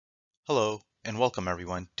Hello, and welcome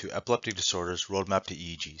everyone to Epileptic Disorders Roadmap to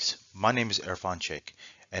EEGs. My name is Irfan Sheikh,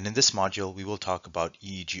 and in this module we will talk about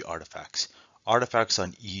EEG artifacts. Artifacts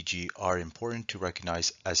on EEG are important to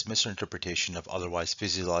recognize as misinterpretation of otherwise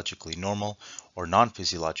physiologically normal or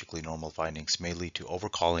non-physiologically normal findings may lead to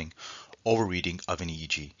overcalling, overreading of an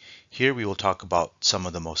EEG. Here we will talk about some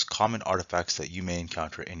of the most common artifacts that you may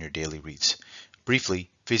encounter in your daily reads. Briefly,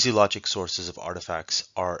 physiologic sources of artifacts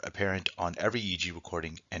are apparent on every EEG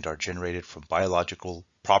recording and are generated from biological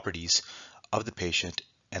properties of the patient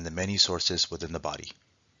and the many sources within the body.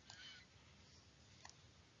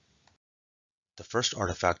 The first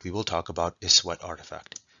artifact we will talk about is sweat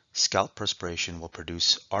artifact. Scalp perspiration will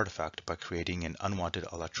produce artifact by creating an unwanted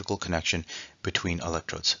electrical connection between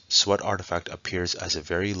electrodes. Sweat artifact appears as a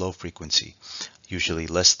very low frequency, usually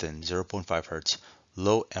less than 0.5 Hz,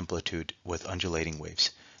 low amplitude with undulating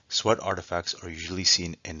waves. Sweat artifacts are usually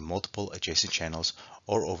seen in multiple adjacent channels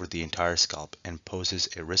or over the entire scalp and poses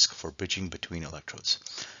a risk for bridging between electrodes.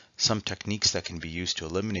 Some techniques that can be used to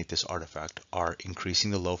eliminate this artifact are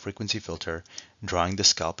increasing the low frequency filter, drying the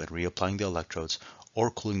scalp and reapplying the electrodes,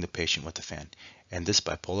 or cooling the patient with a fan. In this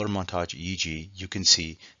bipolar montage EEG, you can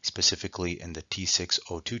see specifically in the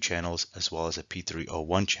T602 channels as well as the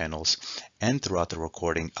P301 channels, and throughout the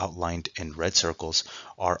recording outlined in red circles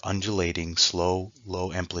are undulating, slow,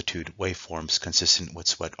 low amplitude waveforms consistent with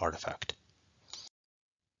sweat artifact.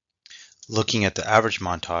 Looking at the average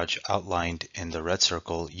montage outlined in the red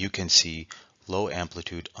circle, you can see low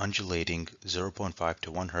amplitude undulating 0.5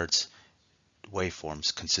 to 1 Hz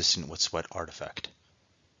waveforms consistent with sweat artifact.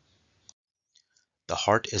 The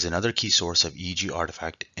heart is another key source of EEG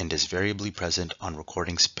artifact and is variably present on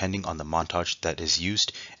recordings depending on the montage that is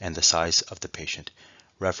used and the size of the patient.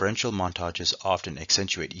 Referential montages often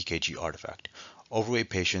accentuate EKG artifact. Overweight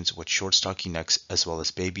patients with short stocky necks as well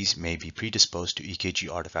as babies may be predisposed to EKG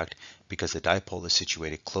artifact because the dipole is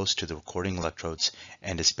situated close to the recording electrodes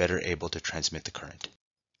and is better able to transmit the current.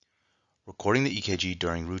 Recording the EKG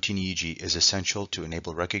during routine EEG is essential to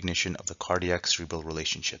enable recognition of the cardiac-cerebral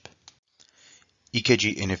relationship.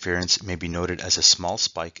 EKG interference may be noted as a small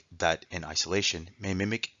spike that, in isolation, may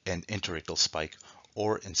mimic an interictal spike,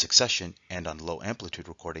 or in succession and on low amplitude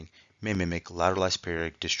recording, may mimic lateralized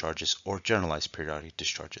periodic discharges or generalized periodic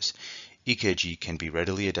discharges. EKG can be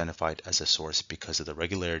readily identified as a source because of the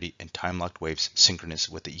regularity and time-locked waves synchronous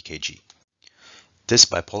with the EKG. This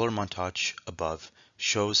bipolar montage above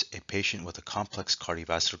shows a patient with a complex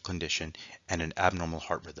cardiovascular condition and an abnormal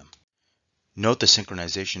heart rhythm. Note the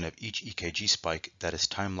synchronization of each EKG spike that is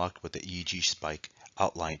time-locked with the EEG spike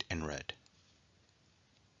outlined in red.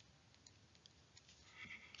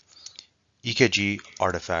 EKG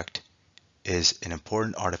artifact is an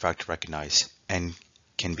important artifact to recognize and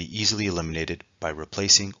can be easily eliminated by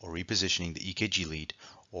replacing or repositioning the EKG lead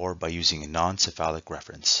or by using a non-cephalic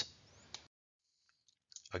reference.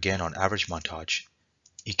 Again, on average montage,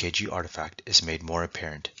 EKG artifact is made more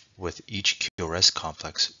apparent with each QRS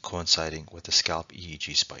complex coinciding with the scalp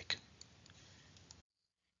EEG spike.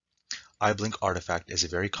 Eye blink artifact is a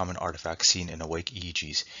very common artifact seen in awake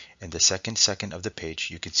EEGs. In the second of the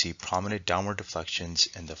page, you can see prominent downward deflections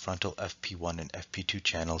in the frontal FP1 and FP2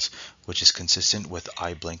 channels, which is consistent with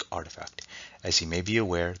eye blink artifact. As you may be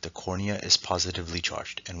aware, the cornea is positively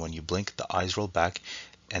charged, and when you blink, the eyes roll back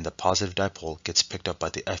and the positive dipole gets picked up by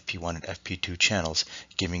the FP1 and FP2 channels,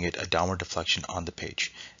 giving it a downward deflection on the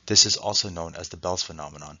page. This is also known as the Bell's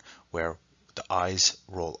phenomenon, where the eyes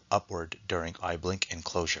roll upward during eye blink and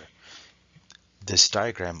closure. This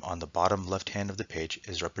diagram on the bottom left hand of the page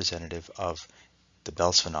is representative of the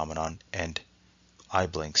Bell's phenomenon and eye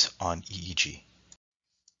blinks on EEG.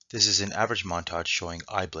 This is an average montage showing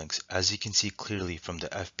eye blinks. As you can see clearly from the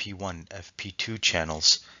FP1 and FP2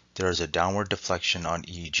 channels, there is a downward deflection on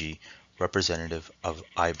EEG representative of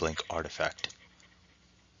eye blink artifact.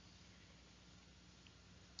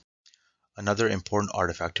 Another important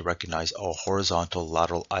artifact to recognize is a horizontal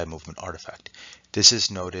lateral eye movement artifact. This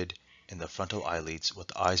is noted in the frontal eyelids with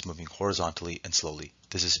the eyes moving horizontally and slowly.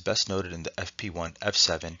 This is best noted in the FP1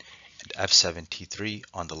 F7 and F7 T3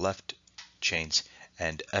 on the left chains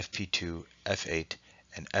and FP2 F8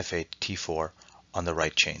 and F8 T4 on the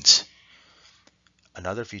right chains.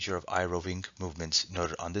 Another feature of eye roving movements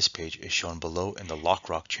noted on this page is shown below in the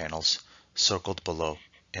lock-rock channels, circled below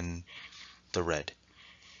in the red.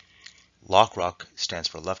 Lock-rock stands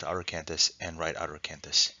for left outer canthus and right outer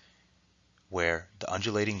canthus, where the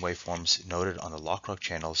undulating waveforms noted on the lock-rock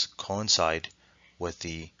channels coincide with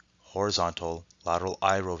the horizontal lateral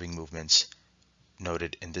eye roving movements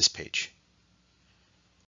noted in this page.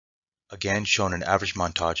 Again shown in average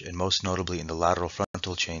montage and most notably in the lateral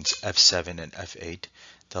frontal chains F7 and F8,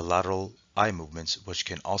 the lateral eye movements, which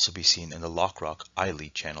can also be seen in the Lockrock eye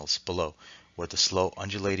lead channels below, where the slow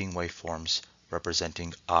undulating waveforms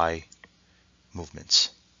representing eye movements.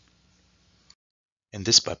 In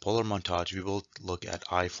this bipolar montage, we will look at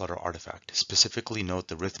eye flutter artifact. Specifically note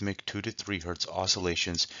the rhythmic 2 to 3 Hz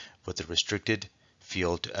oscillations with the restricted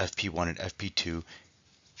field to FP1 and FP2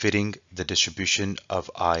 fitting the distribution of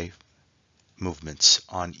eye movements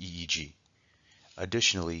on EEG.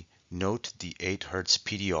 Additionally, note the 8 Hz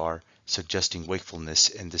PDR suggesting wakefulness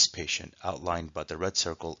in this patient, outlined by the red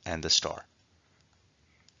circle and the star.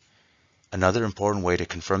 Another important way to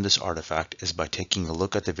confirm this artifact is by taking a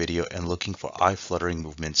look at the video and looking for eye fluttering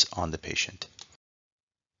movements on the patient.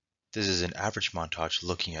 This is an average montage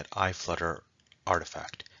looking at eye flutter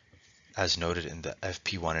artifact, as noted in the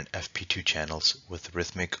FP1 and FP2 channels with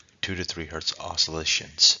rhythmic 2 to 3 Hz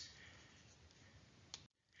oscillations.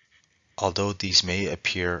 Although these may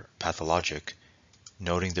appear pathologic,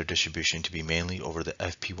 noting their distribution to be mainly over the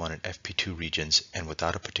FP1 and FP2 regions and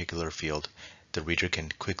without a particular field, the reader can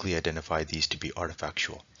quickly identify these to be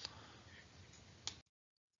artifactual.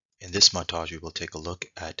 In this montage, we will take a look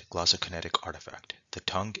at glossokinetic artifact. The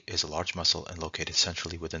tongue is a large muscle and located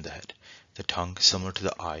centrally within the head. The tongue, similar to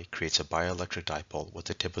the eye, creates a bioelectric dipole with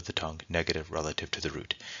the tip of the tongue negative relative to the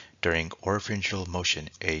root. During oropharyngeal motion,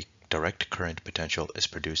 a direct current potential is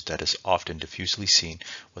produced that is often diffusely seen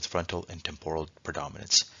with frontal and temporal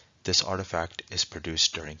predominance. This artifact is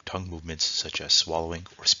produced during tongue movements such as swallowing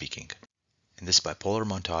or speaking. In this bipolar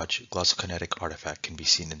montage, glossokinetic artifact can be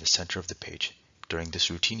seen in the center of the page. During this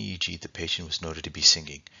routine EEG, the patient was noted to be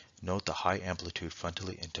singing. Note the high amplitude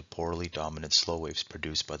frontally and temporally dominant slow waves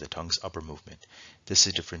produced by the tongue's upper movement. This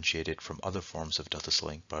is differentiated from other forms of delta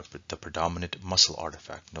slowing by the predominant muscle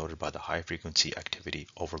artifact noted by the high frequency activity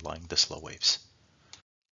overlying the slow waves.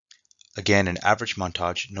 Again, in average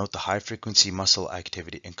montage, note the high frequency muscle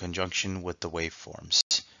activity in conjunction with the waveforms.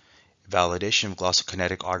 Validation of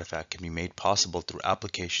glossokinetic artifact can be made possible through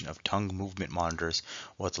application of tongue movement monitors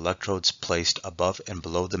with electrodes placed above and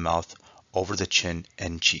below the mouth, over the chin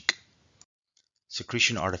and cheek.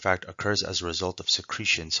 Secretion artifact occurs as a result of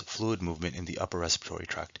secretions, fluid movement in the upper respiratory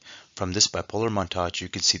tract. From this bipolar montage, you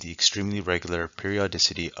can see the extremely regular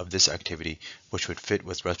periodicity of this activity, which would fit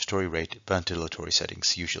with respiratory rate ventilatory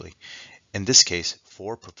settings usually. In this case,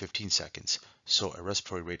 4 per 15 seconds, so a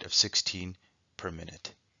respiratory rate of 16 per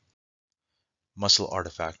minute. Muscle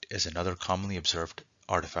artifact is another commonly observed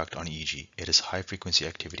artifact on EEG. It is high frequency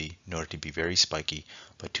activity, noted to be very spiky,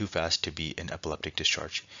 but too fast to be an epileptic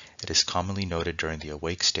discharge. It is commonly noted during the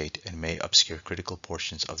awake state and may obscure critical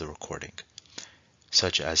portions of the recording,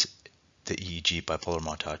 such as the EEG bipolar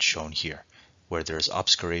montage shown here, where there is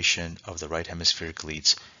obscuration of the right hemispheric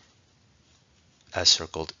leads as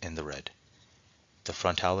circled in the red. The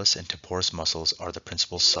frontalis and temporis muscles are the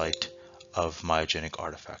principal site of myogenic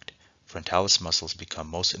artifact. Frontalis muscles become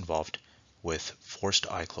most involved with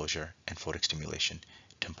forced eye closure and photic stimulation.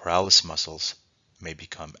 Temporalis muscles may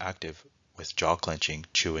become active with jaw clenching,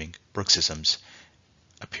 chewing, bruxisms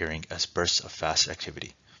appearing as bursts of fast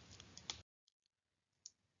activity.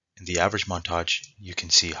 In the average montage, you can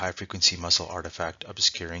see high frequency muscle artifact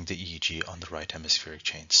obscuring the EEG on the right hemispheric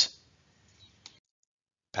chains.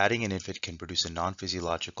 Padding in infant can produce a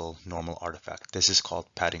non-physiological normal artifact. This is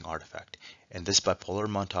called padding artifact. In this bipolar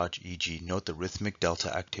montage EEG, note the rhythmic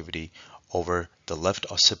delta activity over the left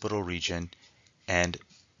occipital region and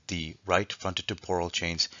the right frontotemporal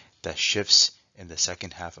chains that shifts in the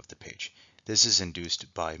second half of the page. This is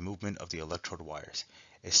induced by movement of the electrode wires.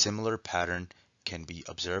 A similar pattern can be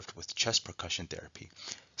observed with chest percussion therapy.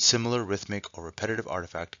 Similar rhythmic or repetitive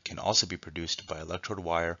artifact can also be produced by electrode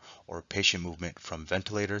wire or patient movement from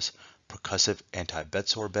ventilators, percussive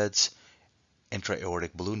anti-bedsore beds,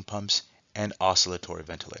 intra-aortic balloon pumps, and oscillatory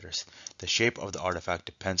ventilators. The shape of the artifact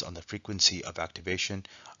depends on the frequency of activation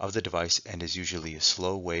of the device and is usually a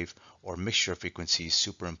slow wave or mixture of frequencies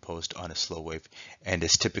superimposed on a slow wave and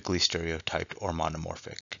is typically stereotyped or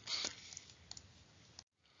monomorphic.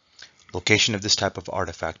 Location of this type of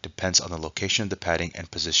artifact depends on the location of the padding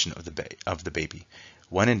and position of the baby.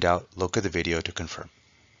 When in doubt, look at the video to confirm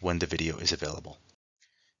when the video is available.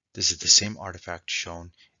 This is the same artifact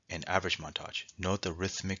shown in average montage. Note the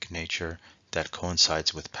rhythmic nature that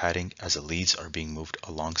coincides with padding as the leads are being moved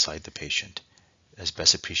alongside the patient, as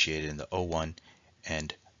best appreciated in the O1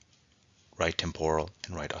 and right temporal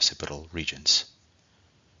and right occipital regions.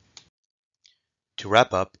 To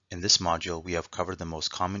wrap up, in this module we have covered the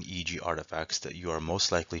most common EEG artifacts that you are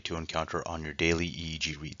most likely to encounter on your daily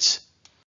EEG reads.